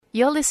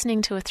You're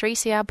listening to a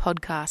 3CR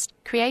podcast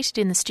created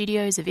in the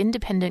studios of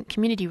independent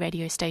community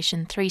radio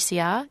station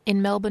 3CR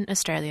in Melbourne,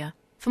 Australia.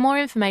 For more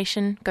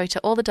information, go to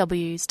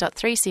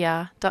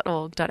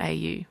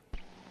allthews.3cr.org.au.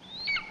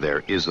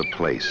 There is a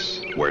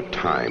place where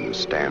time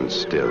stands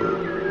still,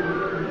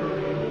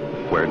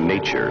 where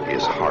nature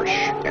is harsh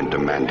and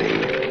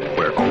demanding,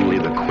 where only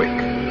the quick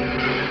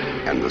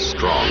and the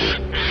strong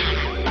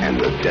and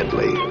the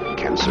deadly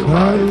can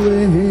survive.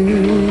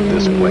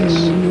 This place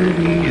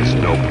is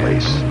no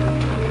place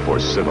for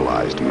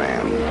civilized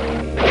man.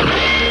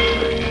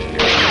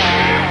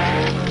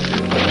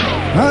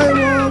 I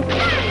want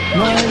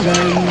my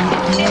life.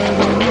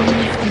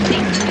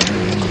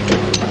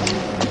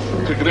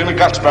 Kick it in the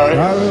guts, Barry.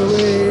 Far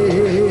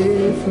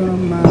away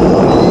from my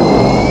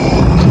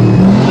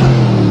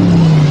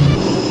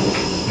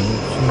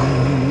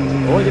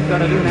All you've got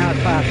to do now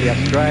is pass the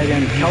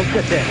Australian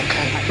culture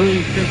test.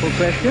 3 simple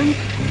questions,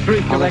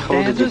 3 correct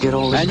answers,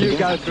 and you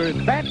go through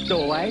that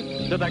doorway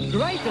to the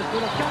greatest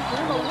little country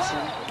in the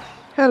world.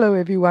 Hello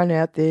everyone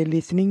out there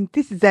listening.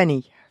 This is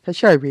Annie for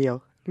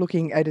Showreel,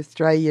 looking at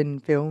Australian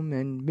film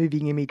and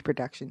moving image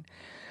production.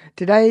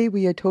 Today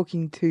we are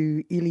talking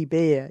to Ely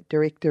Baer,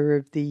 director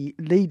of The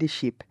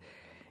Leadership.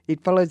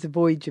 It follows a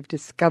voyage of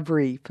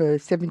discovery for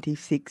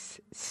 76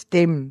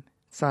 STEM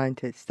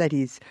scientists, that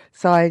is,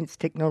 science,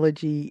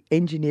 technology,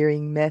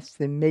 engineering, maths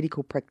and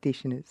medical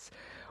practitioners,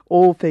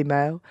 all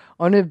female,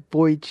 on a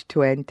voyage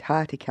to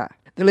Antarctica.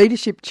 The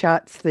Leadership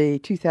charts the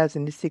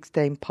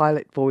 2016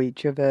 pilot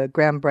voyage of a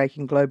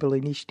groundbreaking global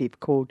initiative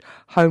called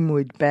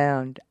Homeward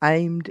Bound,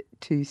 aimed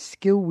to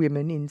skill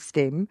women in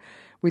STEM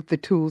with the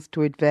tools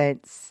to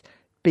advance,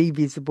 be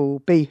visible,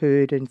 be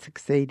heard and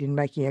succeed in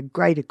making a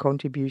greater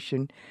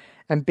contribution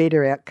and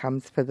better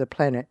outcomes for the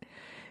planet.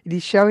 It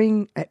is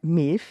showing at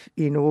MIF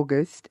in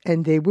August,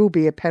 and there will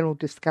be a panel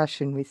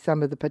discussion with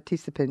some of the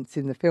participants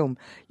in the film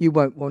you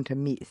won't want to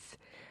miss.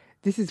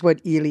 This is what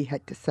Ely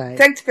had to say.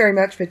 Thanks very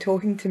much for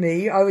talking to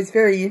me. I was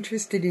very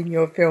interested in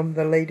your film,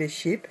 The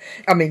Leadership.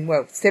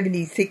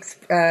 76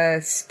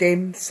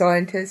 STEM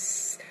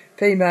scientists,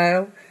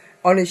 female,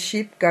 on a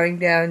ship going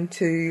down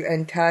to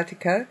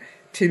Antarctica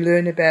to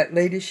learn about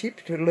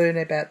leadership, to learn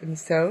about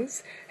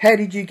themselves. How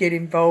did you get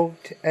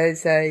involved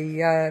as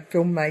a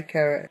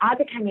filmmaker? I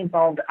became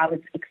involved. I was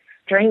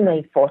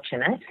extremely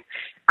fortunate.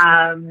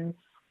 Our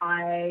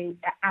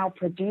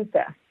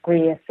producer,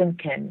 Greer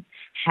Simkin,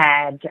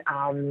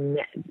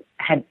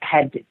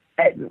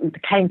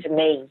 came to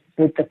me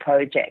with the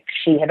project.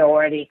 She had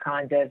already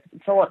kind of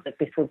thought that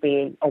this would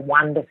be a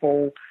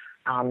wonderful,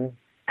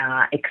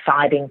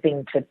 exciting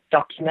thing to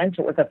document.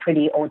 It was a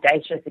pretty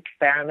audacious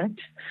experiment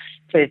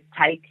to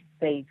take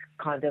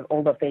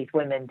all of these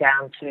women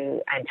down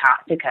to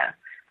Antarctica.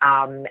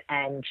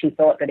 And she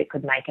thought that it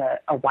could make a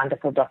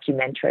wonderful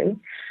documentary.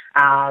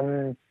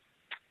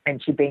 And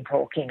she'd been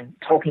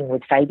talking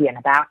with Fabian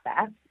about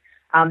that.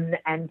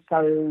 And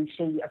so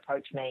she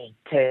approached me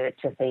to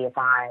see if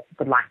I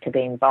would like to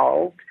be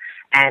involved.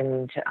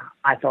 And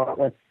I thought it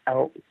was,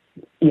 it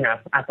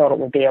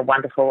would be a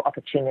wonderful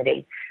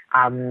opportunity.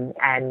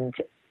 And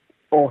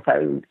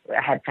also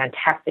had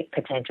fantastic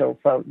potential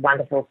for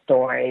wonderful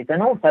stories,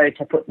 and also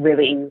to put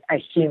really a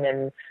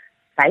human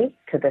face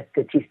to the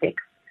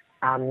statistics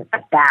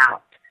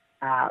about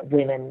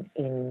women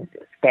in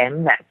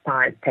STEM, that's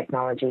science,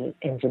 technology,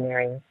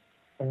 engineering,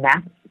 and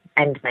maths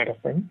and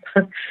medicine,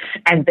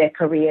 and their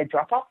career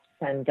drop-offs.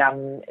 And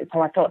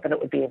so I thought that it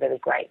would be a really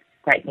great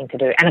thing to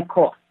do. And of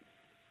course,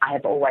 I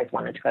have always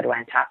wanted to go to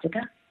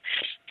Antarctica.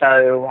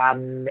 So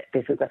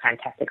this was a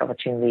fantastic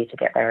opportunity to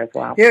get there as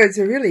well. Yeah, it's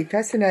a really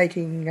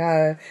fascinating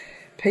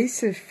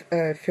piece of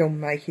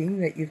filmmaking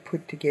that you've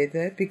put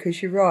together,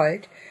 because you're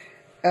right,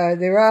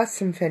 there are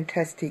some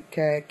fantastic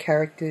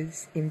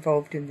characters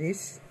involved in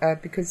this,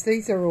 because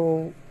these are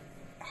all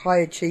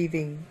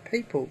high-achieving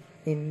people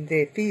in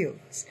their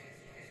fields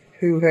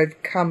who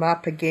have come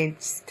up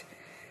against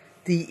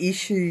the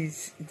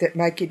issues that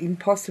make it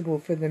impossible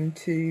for them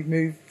to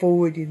move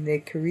forward in their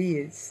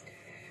careers.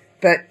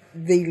 But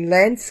the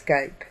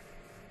landscape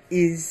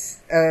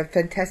is a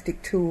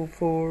fantastic tool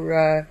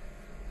for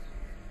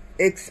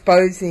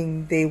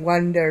exposing their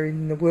wonder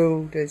in the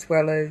world as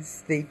well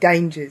as the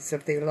dangers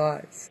of their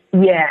lives.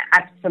 Yeah,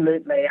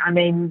 absolutely. I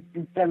mean,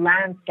 the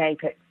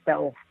landscape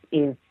itself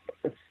is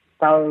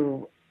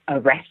so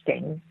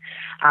arresting.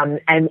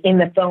 And in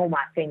the film,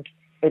 I think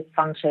it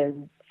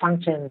functions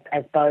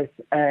as both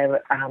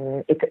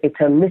it's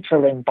a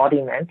literal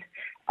embodiment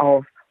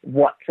of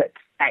what's at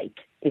stake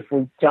if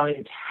we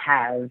don't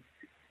have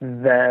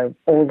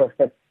all of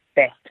the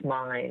best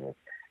minds,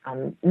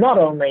 not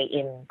only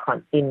in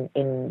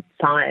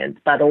science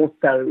but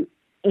also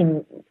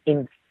in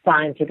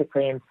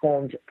scientifically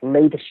informed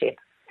leadership,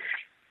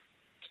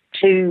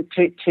 to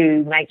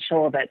make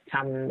sure that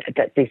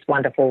that this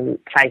wonderful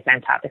place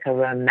Antarctica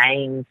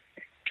remains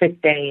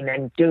pristine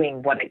and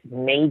doing what it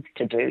needs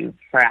to do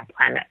for our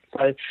planet.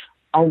 So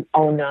on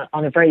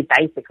a very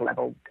basic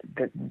level,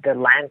 the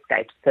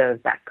landscape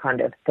serves that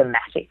kind of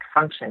thematic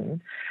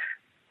function.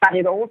 But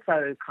it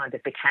also kind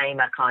of became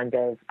a kind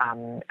of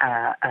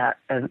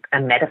a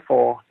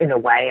metaphor in a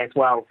way as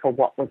well for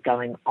what was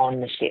going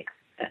on the ship,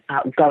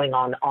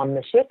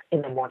 the ship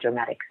in a more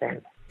dramatic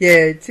sense. Yeah,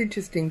 it's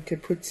interesting to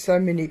put so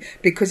many,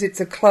 because it's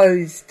a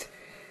closed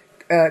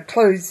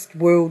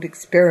world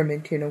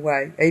experiment in a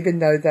way, even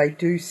though they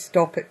do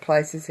stop at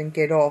places and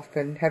get off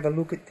and have a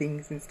look at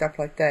things and stuff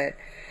like that.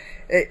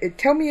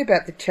 Tell me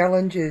about the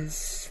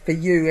challenges for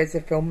you as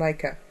a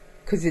filmmaker,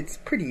 because it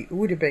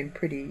would have been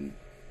pretty.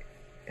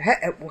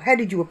 How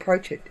did you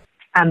approach it?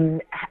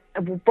 Well,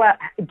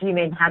 do you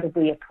mean how did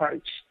we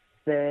approach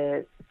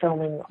the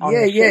filming on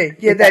the ship?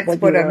 Yeah, that's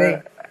what I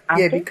mean.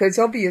 Asking? Yeah, because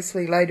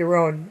obviously later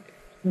on.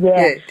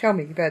 Yeah, tell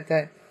me about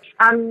that.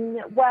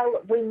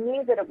 Well, we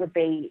knew that it would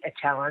be a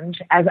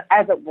challenge, as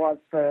it was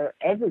for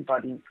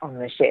everybody on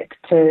the ship,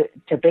 to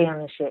be on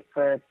the ship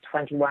for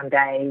 21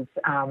 days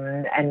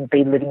and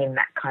be living in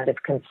that kind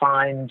of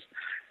confined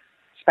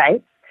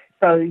space.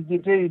 So you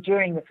do,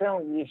 during the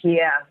film, you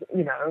hear,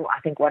 I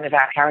think one of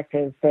our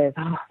characters says,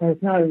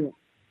 there's no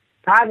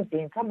privacy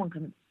and someone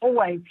can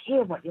always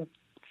hear what you're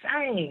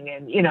saying,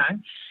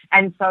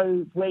 and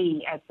so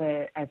we as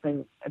a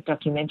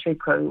documentary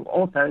crew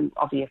also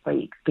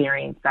obviously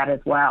experience that as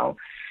well,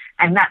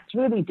 and that's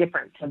really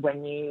different to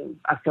when you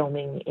are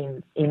filming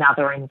in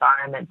other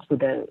environments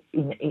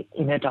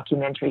in a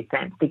documentary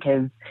sense,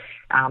 because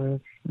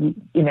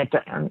in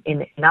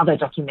other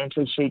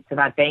documentary shoots that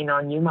I've been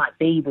on, you might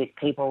be with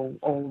people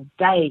all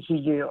day who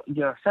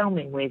you're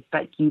filming with,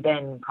 but you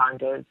then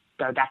kind of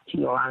go back to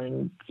your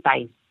own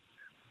space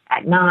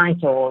at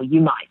night, or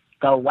you might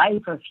go away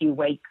for a few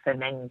weeks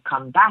and then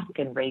come back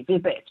and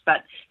revisit.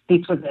 But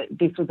this was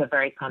a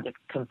very kind of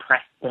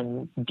compressed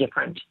and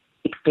different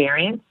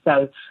experience.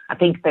 So I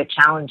think the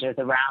challenges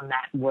around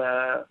that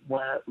were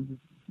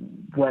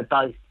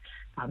both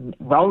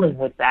rolling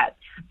with that,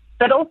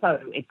 but also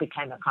it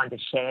became a kind of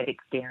shared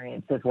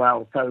experience as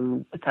well.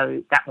 So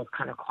that was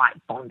kind of quite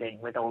bonding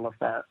with all of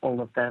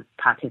the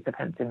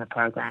participants in the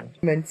program.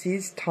 It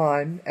is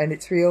time, and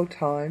it's real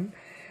time.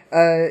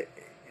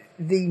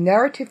 The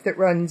narrative that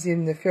runs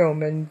in the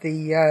film and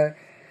the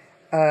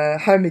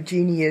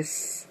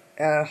homogeneous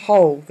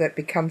whole that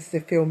becomes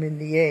the film in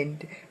the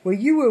end, were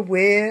you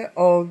aware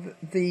of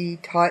the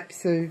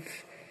types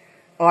of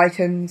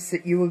items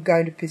that you were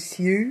going to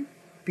pursue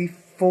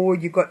before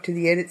you got to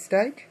the edit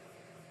stage?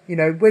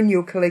 When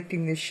you're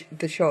collecting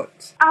the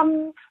shots?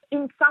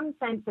 In some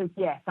senses,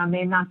 yes. I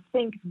mean, I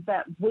think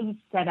that we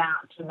set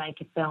out to make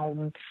a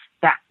film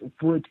that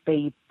would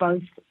be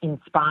both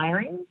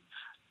inspiring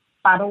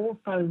but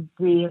also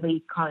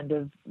really kind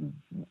of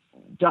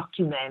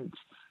document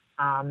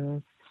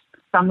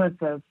some of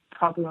the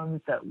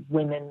problems that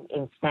women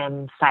in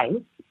STEM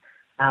face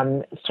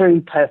through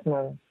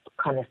personal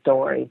kind of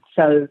stories.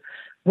 So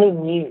we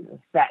knew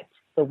that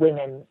the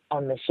women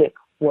on the ship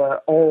were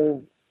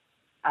all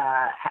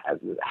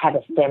had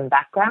a STEM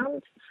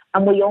background,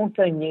 and we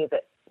also knew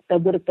that there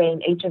would have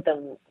been, each of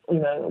them,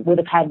 would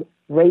have had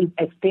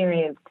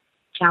experienced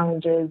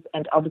challenges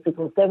and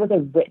obstacles.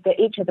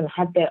 Each of them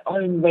had their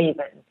own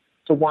reason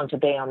to want to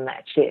be on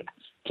that ship,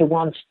 to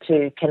want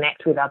to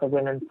connect with other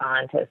women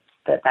scientists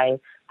that they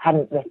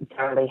hadn't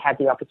necessarily had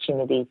the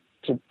opportunity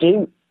to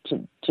do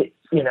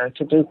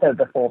so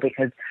before,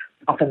 because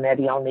often they're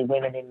the only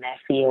women in their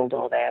field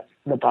or their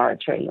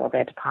laboratory or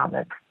their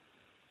department.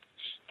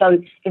 So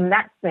in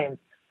that sense,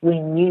 we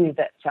knew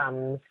that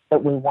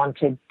that we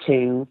wanted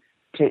to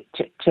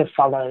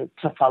follow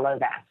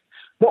that.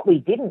 What we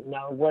didn't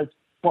know was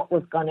what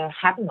was going to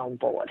happen on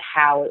board,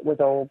 how it was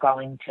all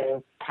going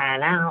to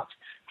pan out,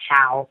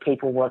 how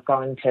people were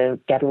going to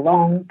get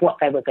along, what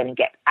they were going to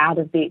get out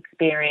of the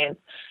experience,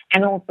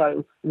 and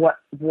also what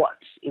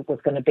it was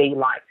going to be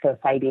like for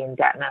Fabian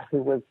Dattner,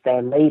 who was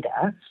their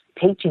leader,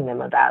 teaching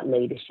them about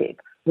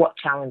leadership, what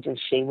challenges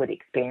she would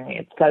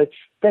experience. So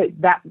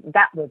that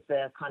was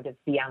the kind of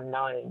the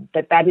unknown.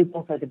 But that is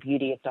also the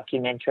beauty of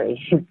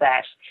documentary, is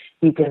that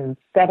you can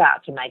set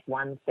out to make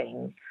one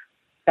thing,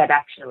 but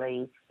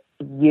actually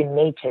you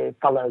need to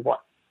follow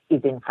what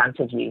is in front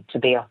of you to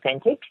be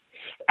authentic.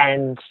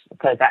 And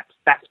so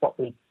that's what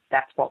we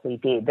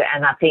did.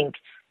 And I think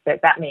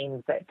that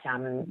means that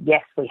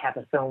yes, we have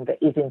a film that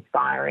is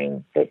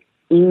inspiring, that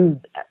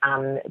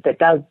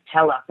does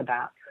tell us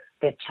about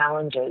the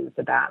challenges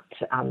that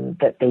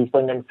these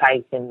women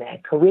face in their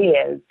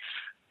careers,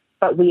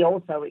 but we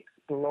also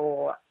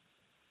explore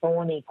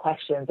thorny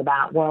questions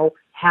about, well,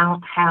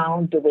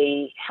 how do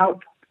we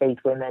help these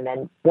women,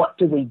 and what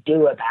do we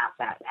do about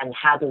that, and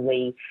how do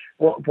we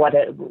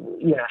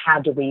how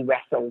do we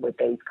wrestle with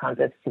these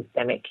kinds of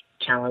systemic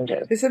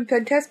challenges? There's some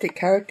fantastic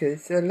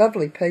characters, they're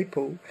lovely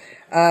people,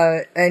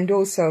 and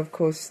also, of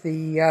course,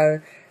 the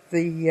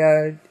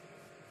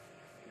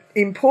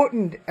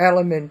important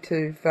element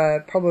of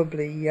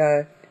probably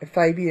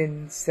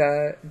Fabian's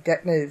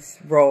Dattner's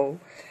role,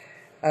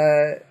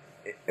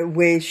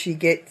 where she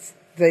gets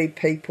the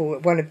people.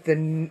 One of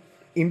the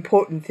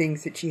important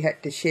things that she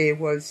had to share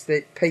was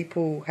that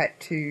people had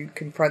to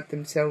confront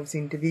themselves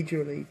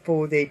individually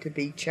for there to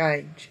be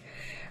change.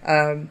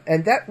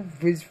 And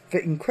that was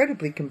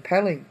incredibly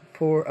compelling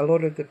for a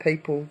lot of the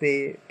people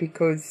there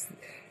because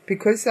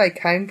they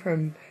came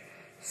from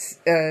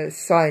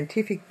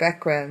scientific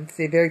backgrounds.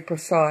 They're very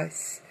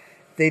precise.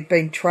 They've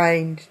been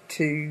trained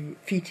to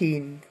fit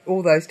in,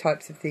 all those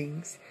types of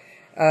things,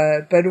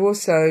 but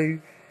also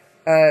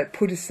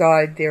put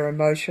aside their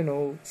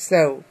emotional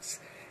selves.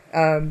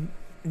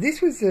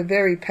 This was a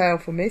very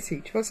powerful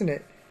message, wasn't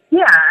it?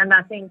 Yeah, and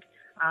I think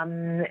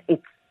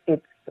it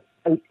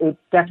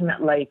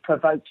definitely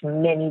provoked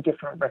many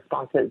different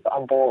responses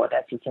on board,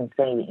 as you can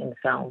see in the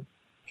film.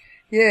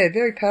 Yeah,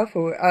 very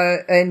powerful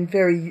and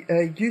very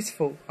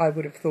useful, I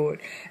would have thought.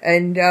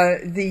 And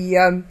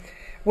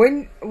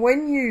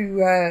when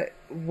you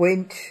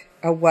went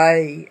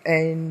away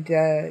and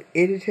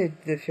edited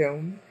the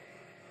film,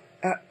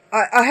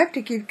 I have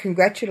to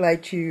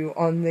congratulate you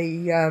on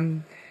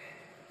the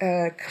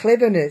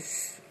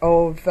cleverness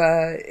of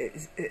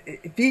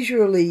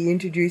visually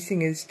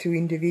introducing us to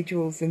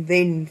individuals and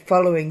then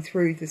following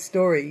through the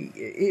story.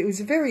 It was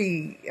a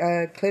very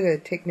clever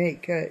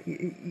technique.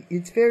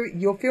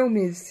 Your film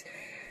is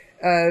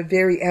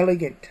very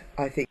elegant,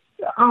 I think.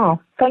 Oh,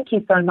 thank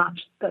you so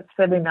much. That's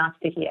really nice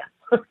to hear.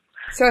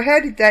 So how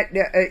did that,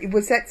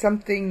 was that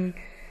something,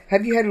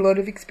 have you had a lot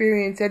of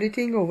experience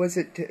editing, or was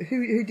it,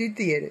 who did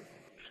the edit?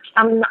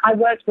 I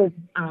worked with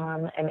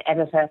an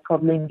editor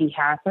called Lindy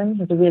Harrison,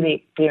 who's a really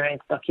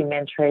experienced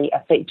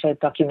feature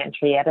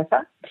documentary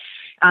editor.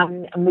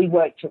 And we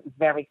worked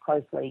very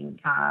closely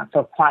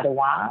for quite a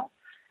while.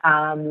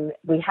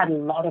 We had a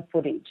lot of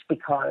footage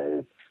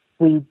because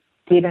we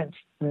didn't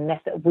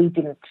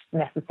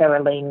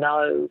necessarily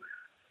know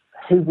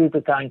who we were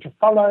going to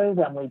follow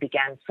when we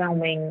began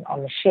filming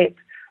on the ship.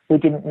 We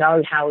didn't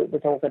know how it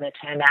was all going to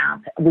turn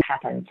out. What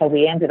happened? So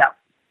we ended up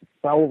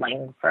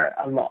rolling for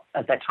a lot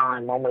of the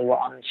time when we were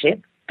on the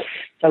ship.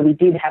 So we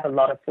did have a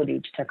lot of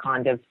footage to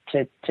kind of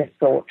to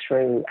sort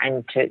through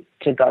and to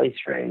go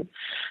through.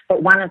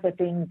 But one of the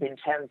things in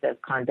terms of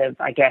kind of,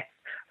 I guess,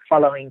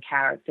 following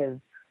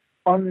characters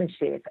on the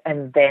ship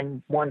and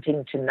then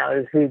wanting to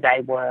know who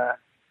they were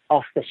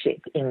off the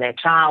ship in their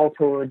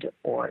childhood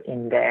or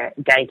in their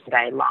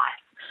day-to-day life.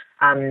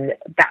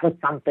 That was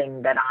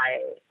something that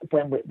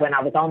when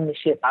I was on the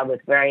ship, I was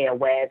very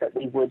aware that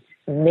we would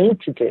need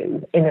to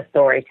do in a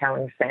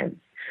storytelling sense,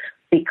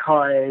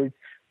 because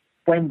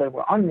when we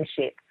were on the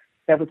ship,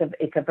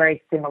 it's a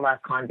very similar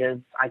kind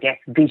of, I guess,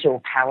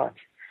 visual palette.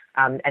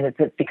 And it's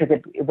because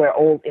we're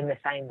all in the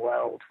same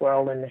world, we're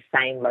all in the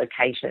same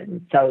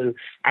location. So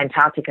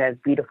Antarctica, as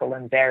beautiful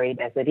and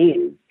varied as it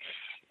is,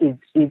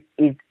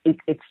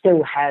 it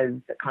still has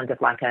kind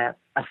of like a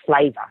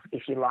flavour,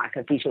 if you like,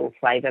 a visual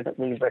flavour that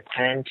we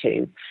return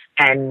to.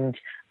 And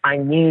I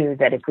knew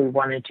that if we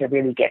wanted to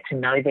really get to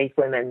know these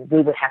women,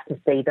 we would have to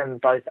see them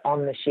both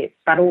on the ship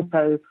but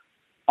also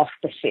off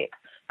the ship.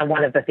 And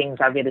one of the things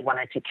I really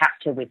wanted to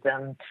capture with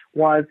them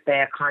was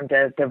their kind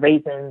of the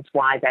reasons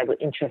why they were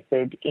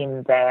interested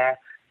in their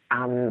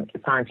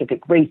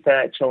scientific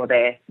research or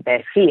their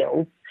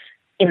field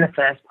in the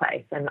first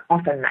place. And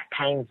often that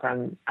came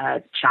from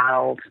a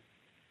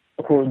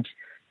childhood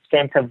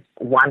sense of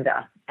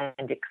wonder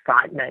and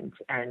excitement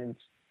and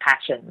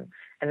passion.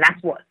 And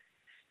that's what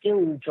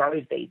still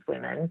drove these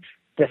women,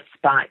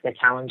 despite the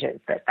challenges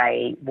that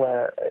they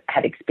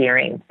had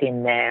experienced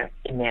in their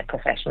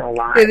professional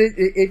lives.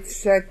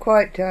 It's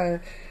quite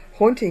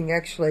haunting,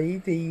 actually,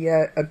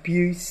 the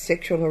abuse,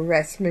 sexual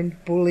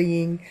harassment,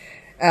 bullying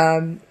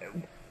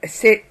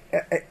set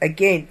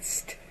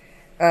against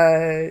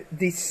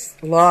this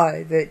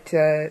lie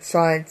that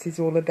science is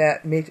all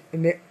about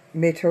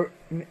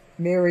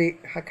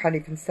I can't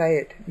even say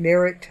it,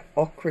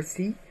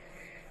 meritocracy.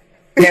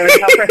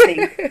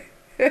 Meritocracy.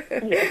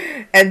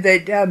 Yeah. And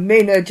that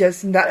men are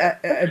just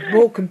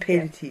more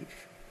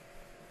competitive,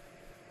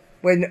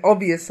 when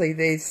obviously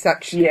there's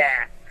such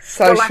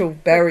social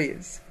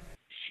barriers.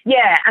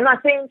 Yeah, and I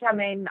think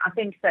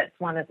that's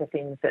one of the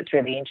things that's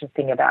really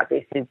interesting about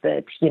this is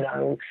that,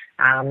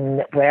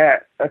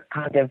 we're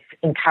kind of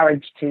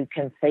encouraged to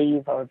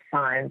conceive of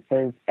science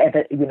as, as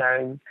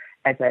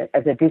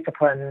a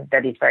discipline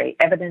that is very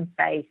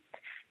evidence-based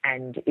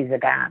and is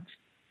about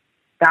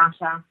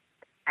data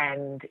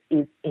and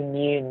is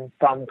immune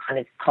from kind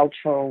of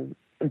cultural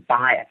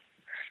bias.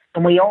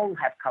 And we all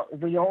have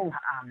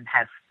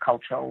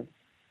cultural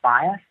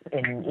bias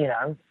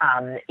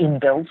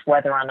inbuilt,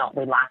 whether or not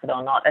we like it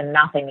or not, and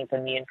nothing is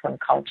immune from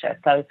culture.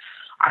 So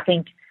I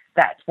think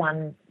that's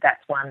one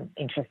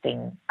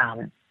interesting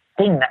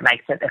thing that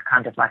makes it a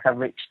kind of like a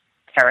rich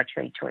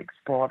territory to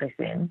explore this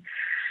in.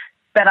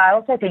 But I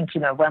also think,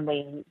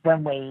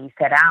 when we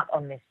set out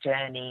on this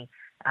journey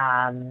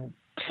to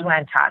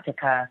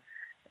Antarctica,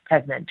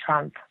 President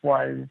Trump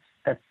was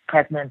the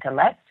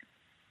president-elect.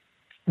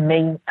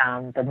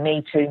 The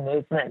Me Too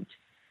movement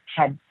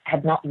had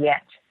not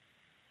yet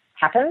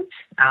happened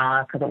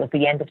because it was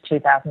the end of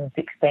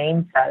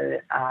 2016. So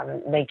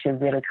Me Too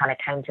really kind of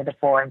came to the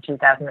fore in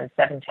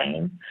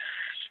 2017.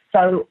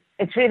 So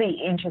it's really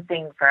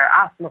interesting for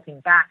us looking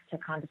back to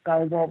kind of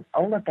go, well,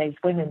 all of these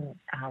women,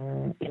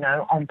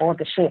 on board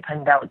the ship,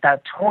 and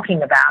they're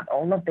talking about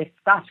all of this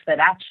stuff that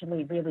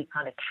actually really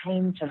kind of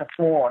came to the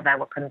fore. They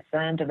were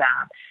concerned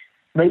about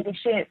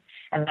leadership,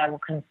 and they were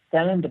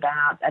concerned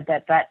about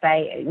that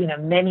they,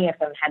 many of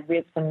them had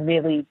some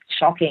really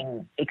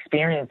shocking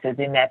experiences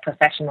in their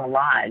professional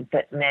lives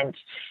that meant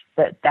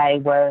that they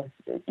were,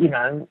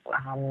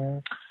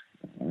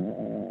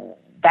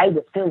 they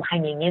were still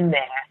hanging in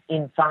there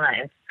in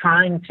science,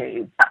 trying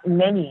to, but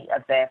many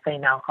of their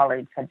female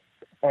colleagues had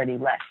already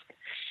left.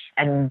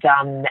 And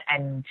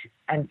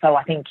so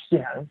I think,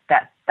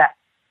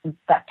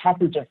 that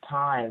passage of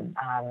time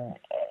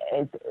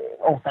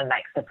also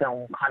makes the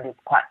film kind of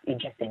quite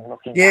interesting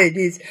looking Yeah, back. It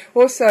is.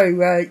 Also,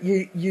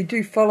 you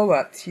do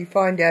follow-ups. You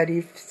find out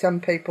if some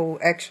people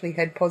actually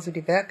had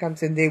positive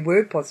outcomes, and there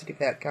were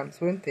positive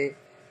outcomes, weren't there,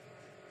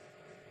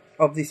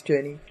 of this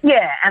journey?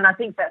 Yeah, and I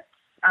think that's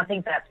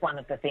one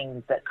of the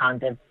things that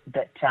kind of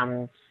that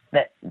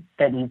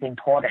is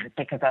important,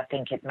 because I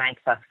think it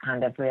makes us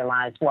kind of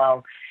realise,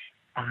 well,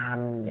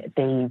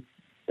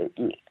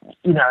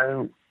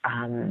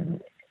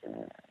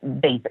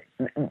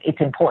 it's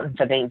important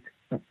for these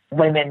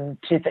women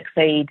to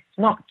succeed,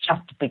 not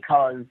just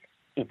because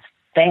it's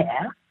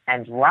fair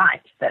and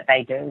right that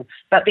they do,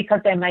 but because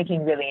they're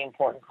making really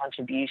important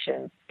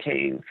contributions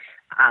to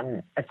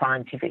a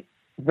scientific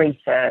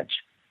research,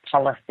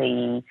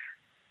 policy,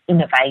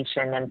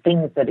 innovation, and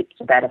things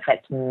that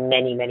affect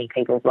many, many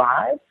people's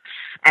lives.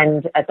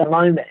 And at the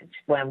moment,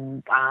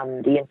 when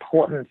the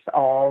importance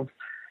of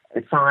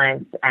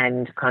science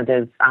and kind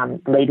of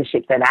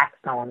leadership that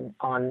acts on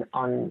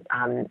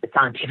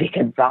scientific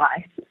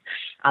advice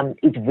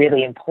is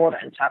really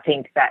important, I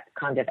think that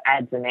kind of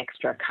adds an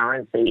extra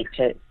currency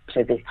to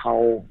this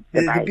whole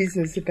debate. The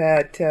business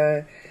about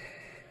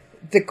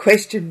the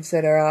questions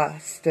that are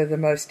asked are the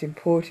most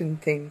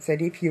important things, and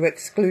if you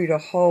exclude a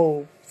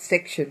whole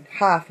section,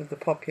 half of the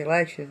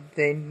population,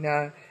 then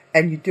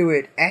and you do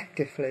it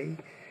actively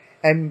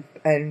and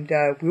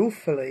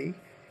willfully,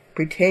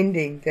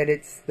 pretending that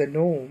it's the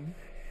norm,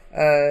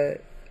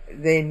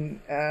 then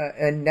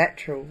and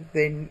natural,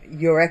 then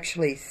you're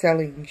actually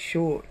selling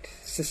short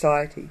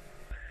society.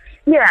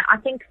 Yeah, I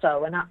think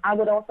so, and I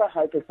would also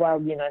hope as well.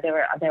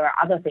 There are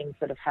other things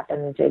that have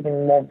happened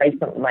even more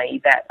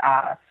recently that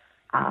are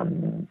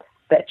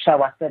that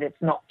show us that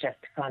it's not just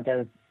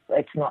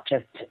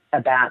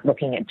about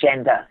looking at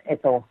gender.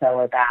 It's also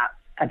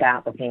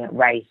about looking at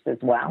race as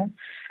well.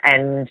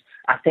 And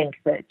I think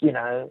that,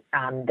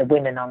 the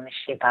women on the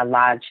ship are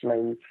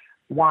largely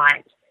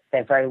white.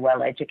 They're very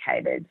well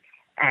educated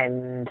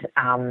and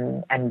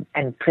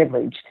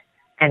privileged.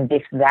 And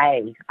if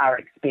they are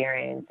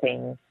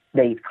experiencing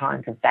these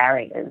kinds of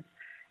barriers,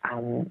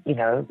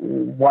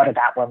 what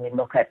about when we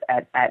look at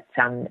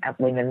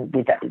women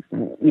with,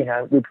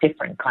 with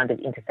different kind of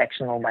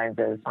intersectional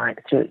lenses,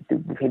 like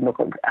if we look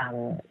at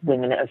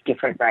women of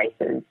different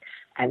races,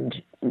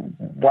 and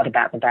what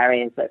about the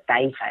barriers that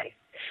they face?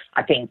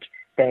 I think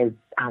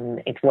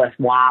it's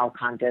worthwhile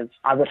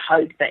I would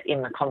hope that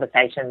in the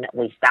conversation that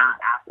we start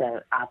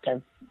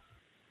after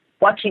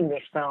watching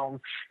this film,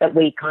 that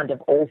we kind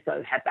of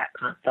also have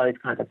those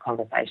kinds of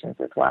conversations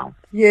as well.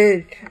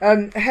 Yeah,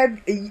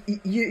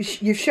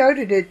 you've showed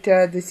it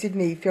at the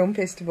Sydney Film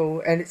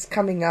Festival, and it's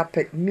coming up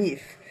at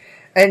MIFF,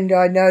 and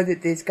I know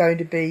that there's going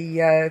to be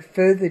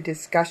further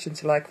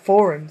discussions, like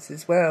forums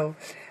as well.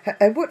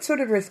 And what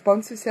sort of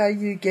responses are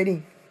you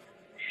getting?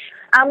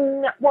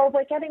 Well,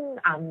 we're getting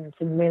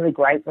some really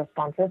great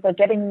responses. We're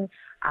getting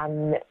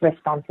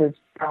responses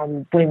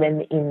from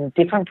women in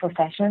different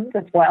professions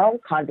as well,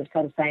 kind of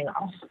sort of saying,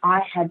 "Oh,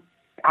 I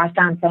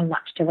found so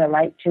much to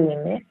relate to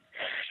in this."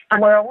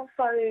 And we're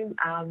also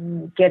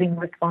getting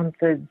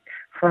responses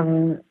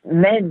from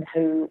men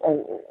who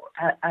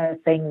are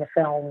seeing the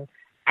film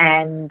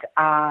and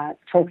are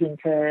talking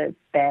to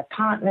their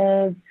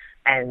partners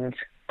and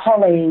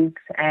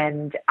colleagues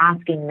and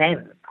asking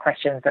them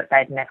questions that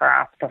they'd never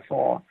asked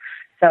before.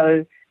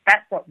 So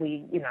that's what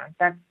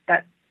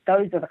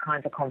those are the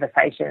kinds of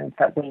conversations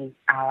that we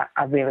are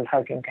really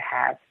hoping to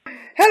have.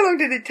 How long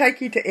did it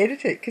take you to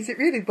edit it? Because it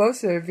really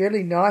was a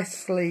really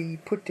nicely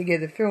put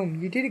together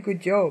film. You did a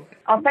good job.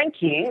 Oh,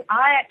 thank you.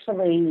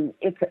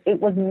 It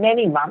was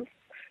many months,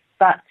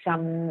 but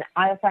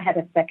I also had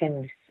a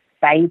second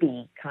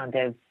baby kind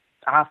of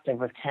after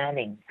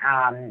returning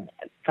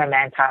from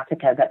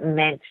Antarctica. That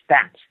meant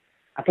that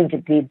I think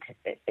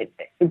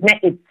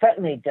it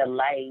certainly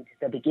delayed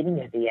the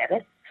beginning of the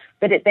edit,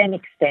 but it then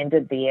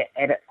extended the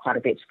edit quite a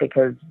bit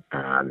because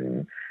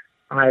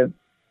I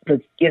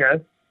was,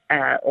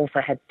 also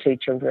had 2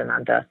 children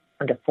under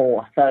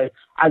 4. So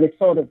I was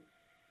sort of,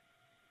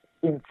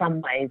 in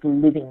some ways,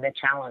 living the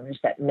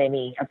challenge that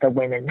many of the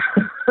women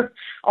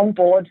on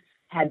board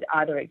had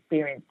either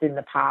experienced in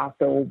the past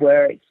or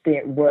were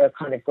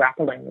kind of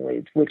grappling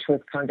with, which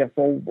was kind of,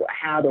 well,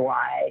 how do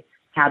I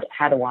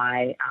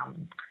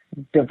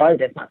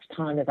devote as much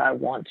time as I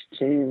want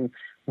to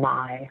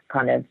my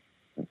kind of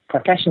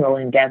professional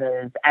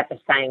endeavours at the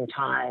same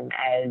time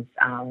as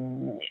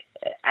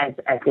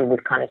he was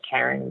kind of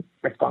carrying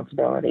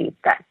responsibilities.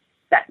 That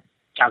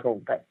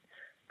juggle that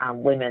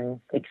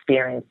women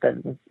experience, but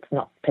it's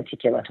not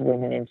particular to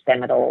women in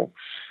STEM at all.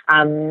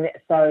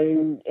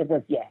 So it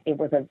was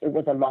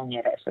a long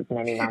edit of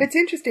many months. It's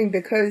interesting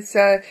because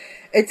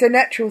it's a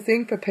natural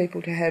thing for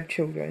people to have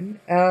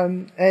children,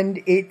 and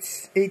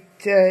that's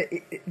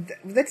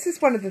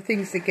just one of the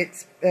things that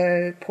gets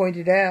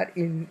pointed out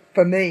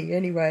for me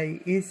anyway,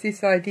 is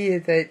this idea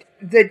that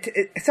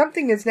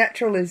something as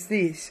natural as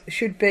this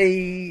should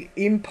be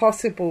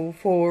impossible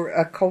for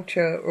a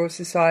culture or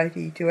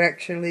society to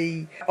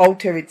actually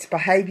alter its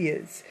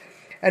behaviours.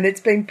 And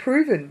it's been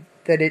proven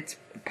that it's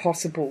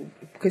possible,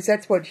 because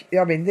that's what,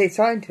 they're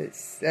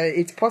scientists.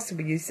 It's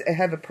possible. You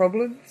have a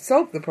problem,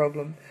 solve the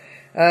problem.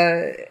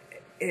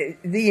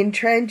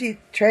 The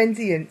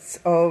transience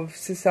of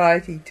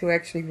society to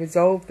actually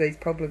resolve these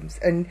problems.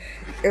 And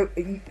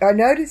I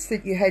noticed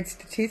that you had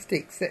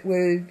statistics that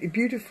were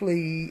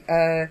beautifully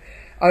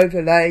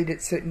overlaid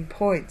at certain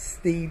points.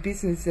 The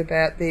business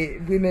about the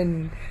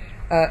women,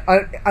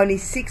 only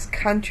 6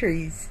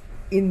 countries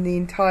in the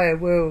entire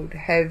world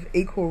have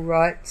equal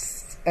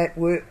rights at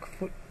work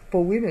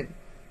for women,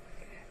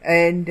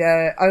 and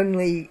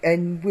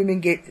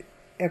women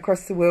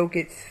across the world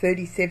get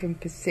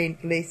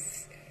 37%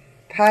 less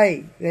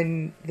pay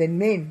than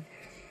men.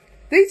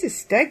 These are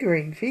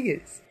staggering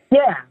figures.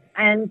 Yeah,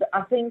 and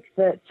I think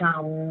that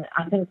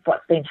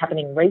what's been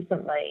happening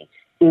recently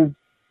is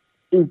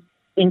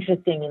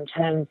interesting in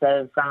terms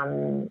of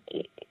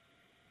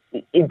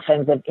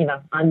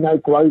I'm no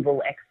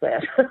global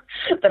expert,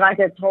 but I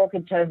could talk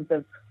in terms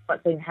of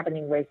what's been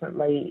happening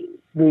recently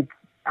with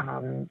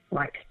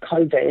like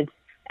COVID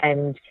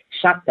and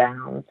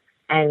shutdowns.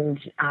 And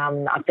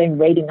I've been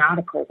reading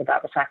articles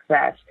about the fact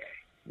that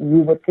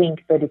you would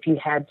think that if you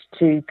had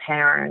 2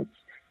 parents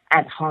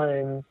at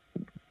home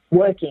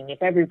working,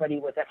 if everybody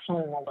was at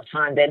home all the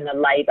time, then the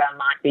labour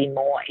might be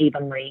more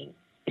evenly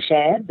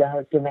shared,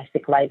 the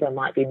domestic labour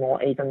might be more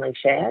evenly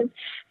shared,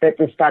 but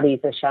the studies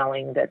are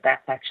showing that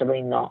that's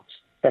actually not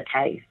the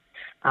case.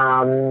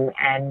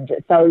 And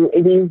so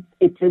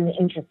it's an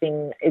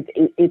interesting,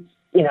 it's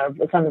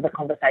some of the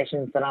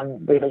conversations that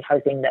I'm really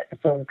hoping that the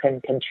film can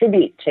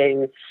contribute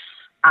to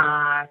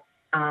are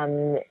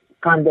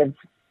kind of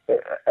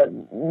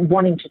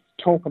wanting to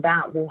talk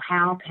about, well,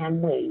 how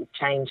can we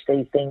change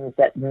these things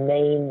that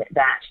mean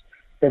that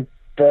the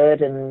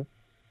burden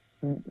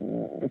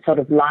sort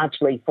of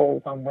largely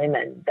falls on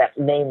women, that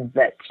means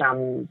that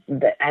and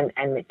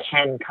it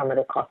can come at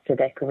a cost to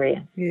their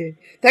career. Yeah.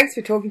 Thanks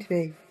for talking to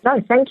me. No,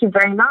 thank you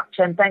very much,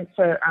 and thanks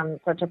for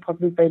such a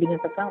positive reading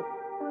of the film.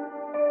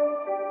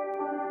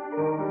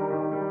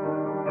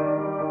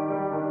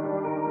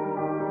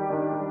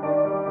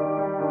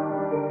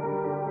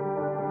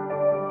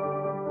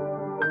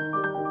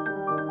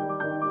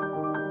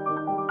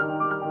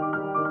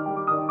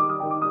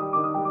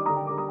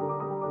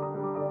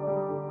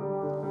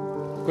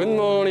 Good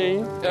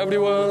morning,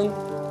 everyone.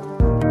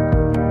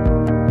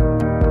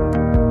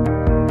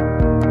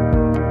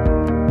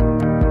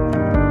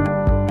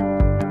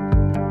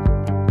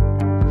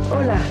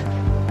 Hola.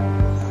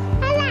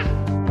 Hola.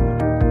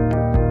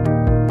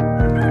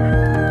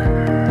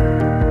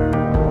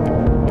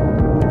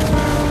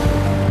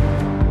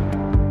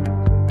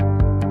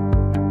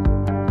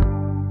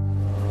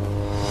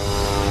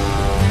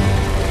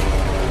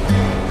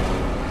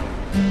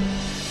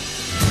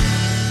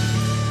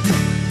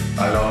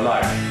 I love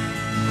life.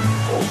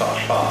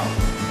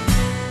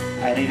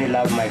 I really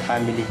love my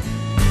family. Oh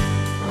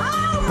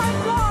my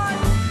God!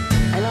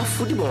 I love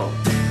football.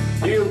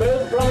 You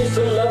both promise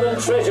to love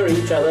and treasure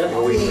each other.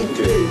 We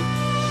do.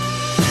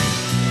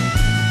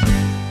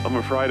 I'm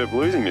afraid of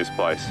losing this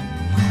place.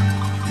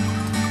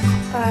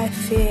 I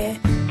fear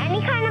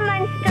any kind of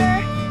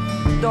monster.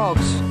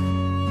 Dogs.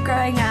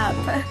 Growing up.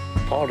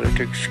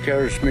 Politics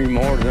scares me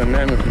more than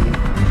anything.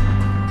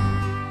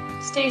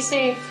 Stay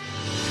safe.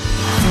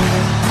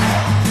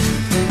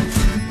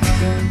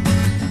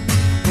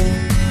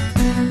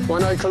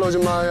 When I close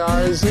my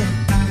eyes,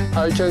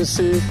 I can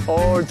see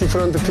all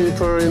different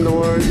people in the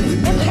world.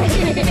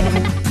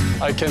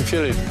 I can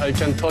feel it, I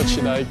can touch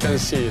it, I can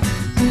see it.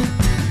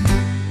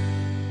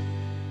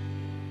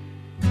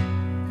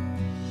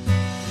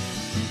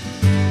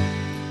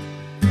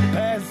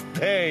 Best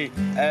day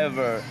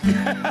ever.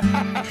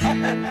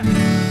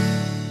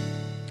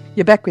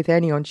 You're back with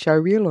Annie on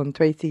Showreel on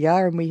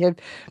 3CR, and we have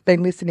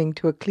been listening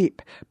to a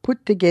clip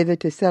put together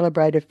to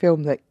celebrate a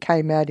film that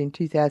came out in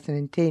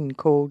 2010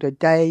 called A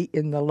Day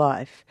in the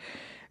Life,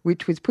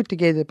 which was put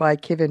together by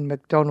Kevin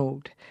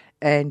MacDonald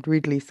and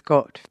Ridley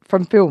Scott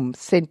from films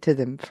sent to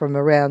them from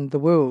around the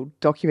world,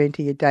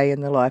 documenting a day in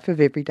the life of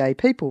everyday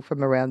people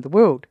from around the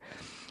world.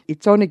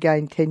 It's on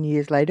again 10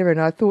 years later, and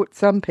I thought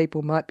some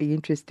people might be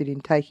interested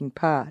in taking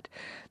part.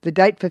 The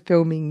date for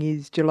filming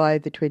is July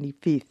the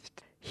 25th.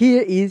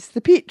 Here is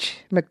the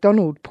pitch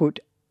MacDonald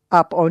put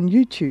up on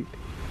YouTube.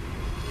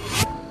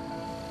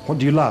 What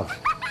do you love?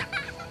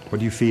 What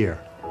do you fear?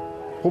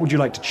 What would you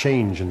like to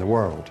change in the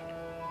world?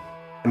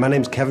 My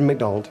name's Kevin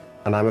MacDonald,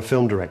 and I'm a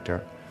film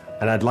director,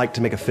 and I'd like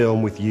to make a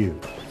film with you.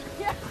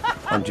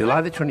 On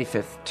July the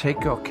 25th,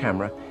 take your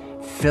camera,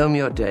 film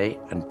your day,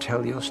 and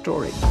tell your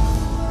story.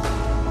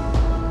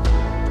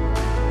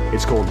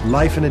 It's called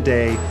Life in a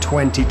Day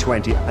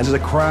 2020, and it's a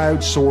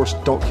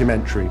crowdsourced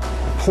documentary,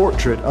 a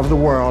portrait of the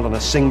world on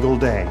a single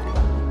day.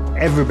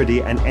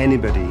 Everybody and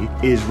anybody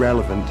is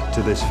relevant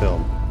to this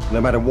film, no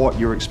matter what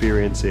your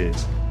experience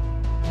is.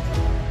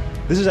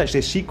 This is actually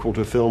a sequel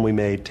to a film we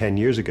made 10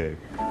 years ago.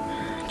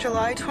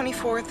 July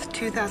 24th,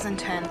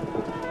 2010.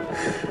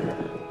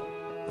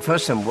 The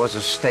first one was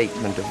a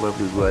statement of where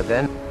we were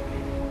then,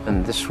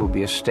 and this will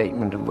be a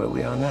statement of where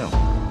we are now.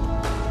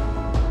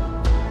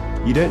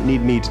 You don't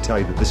need me to tell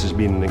you that this has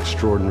been an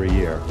extraordinary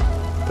year.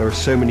 There are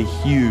so many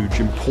huge,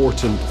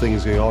 important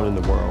things going on in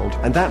the world,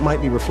 and that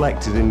might be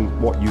reflected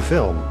in what you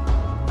film.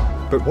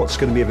 But what's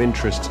going to be of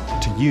interest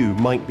to you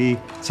might be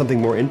something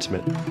more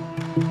intimate,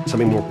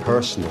 something more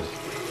personal.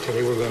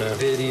 Today we're going to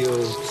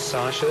video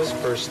Sasha's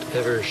first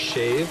ever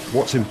shave.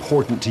 What's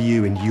important to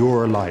you in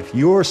your life,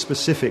 your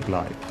specific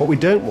life. What we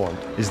don't want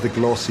is the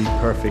glossy,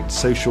 perfect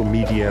social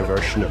media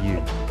version of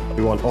you.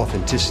 We want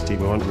authenticity,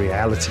 we want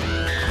reality.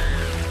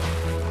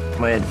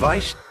 My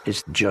advice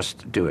is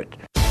just do it.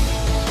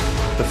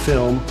 The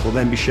film will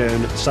then be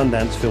shown at the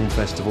Sundance Film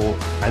Festival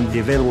and be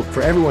available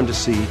for everyone to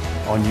see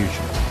on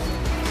YouTube.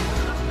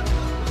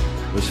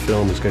 This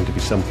film is going to be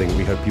something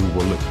we hope people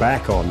will look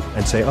back on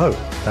and say, oh,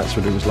 that's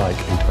what it was like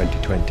in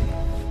 2020.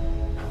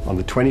 On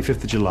the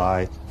 25th of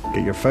July,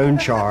 get your phone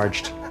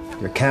charged,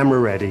 your camera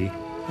ready,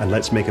 and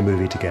let's make a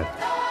movie together.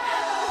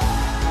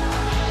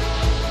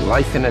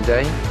 Life in a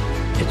Day,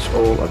 it's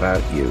all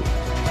about you.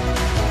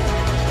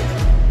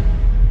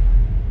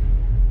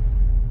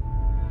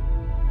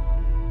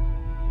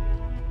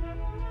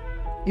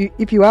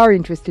 If you are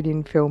interested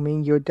in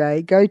filming your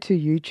day, go to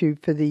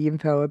YouTube for the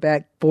info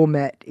about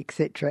format,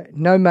 etc.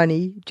 No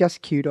money,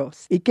 just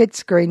kudos. It gets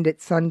screened at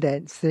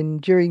Sundance,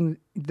 and during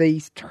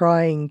these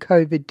trying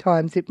COVID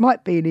times, it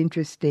might be an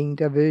interesting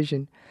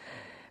diversion.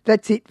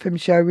 That's it from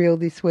Showreel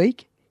this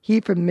week.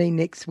 Hear from me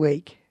next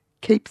week.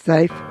 Keep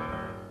safe.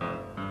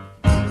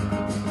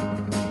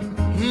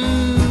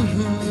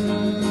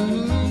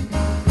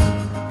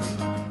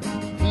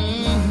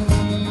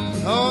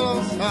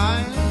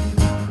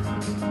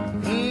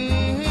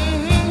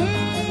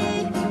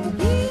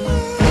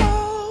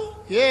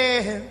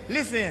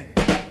 Listen,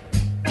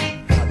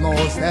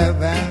 North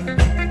Heaven,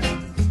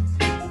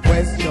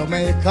 West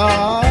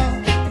Jamaica,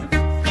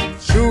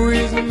 True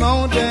is the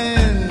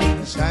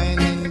mountain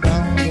shining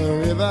down the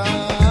river.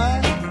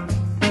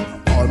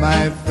 All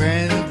my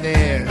friends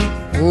there,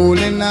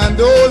 holding on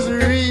those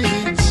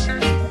reeds,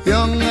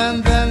 young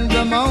and then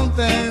the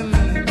mountain,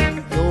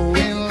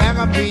 blowing like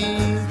a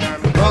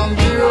breeze from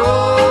the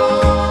road.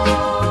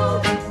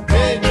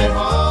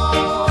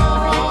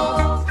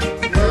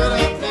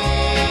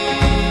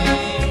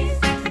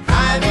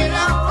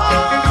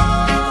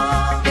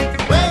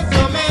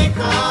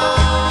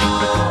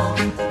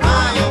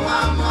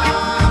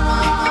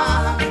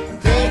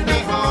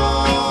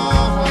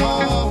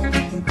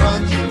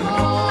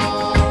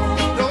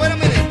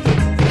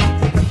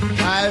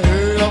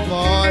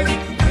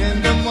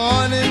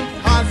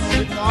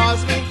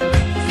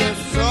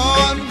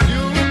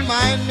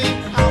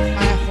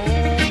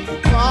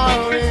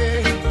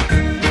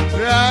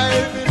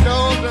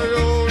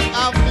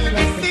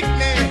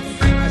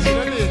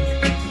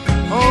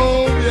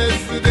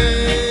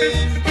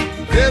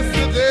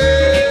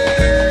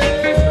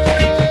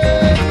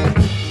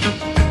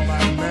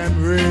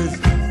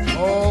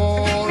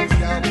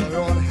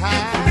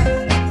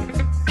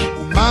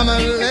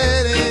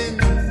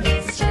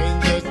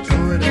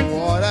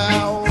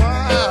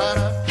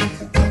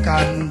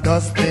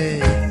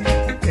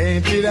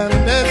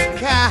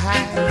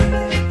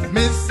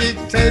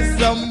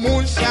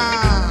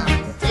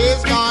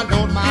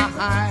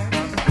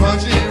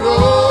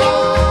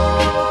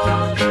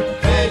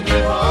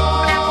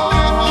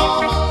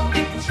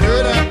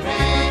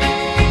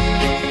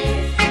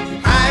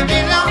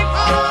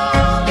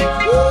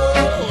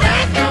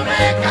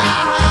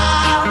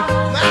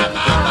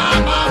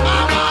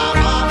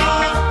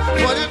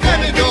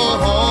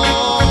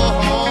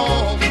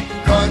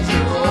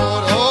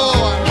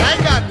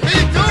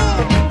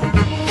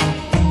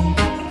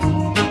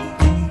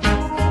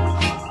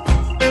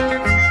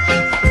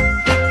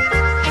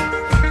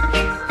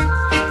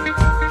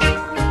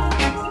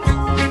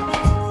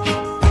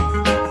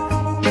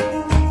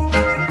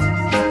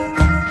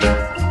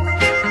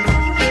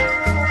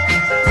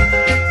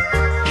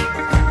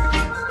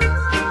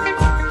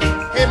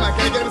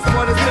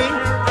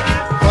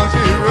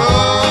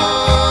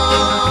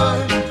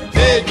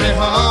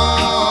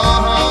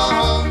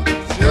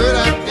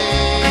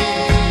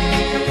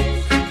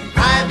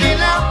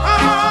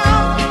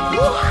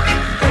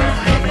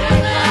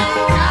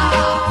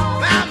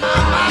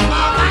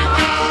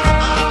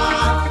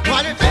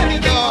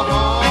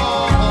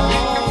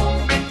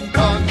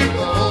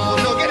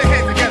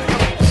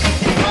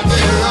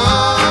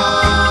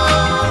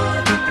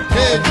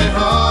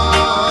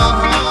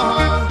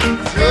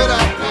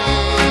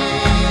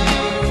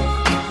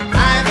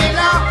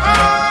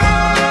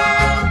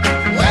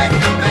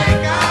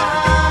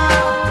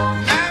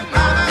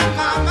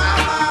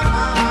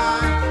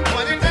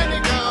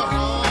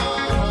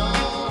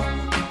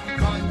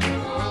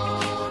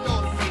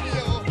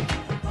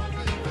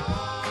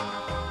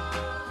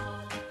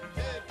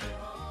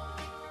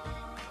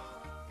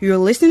 You're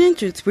listening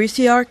to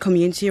 3CR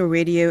Community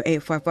Radio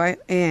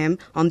 855 AM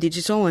on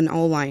digital and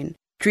online.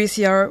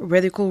 3CR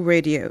Radical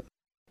Radio.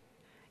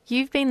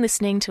 You've been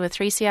listening to a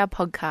 3CR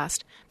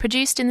podcast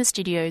produced in the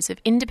studios of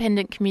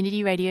independent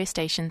community radio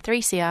station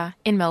 3CR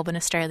in Melbourne,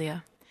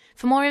 Australia.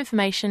 For more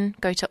information,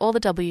 go to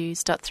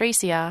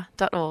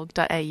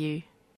allthews.3cr.org.au.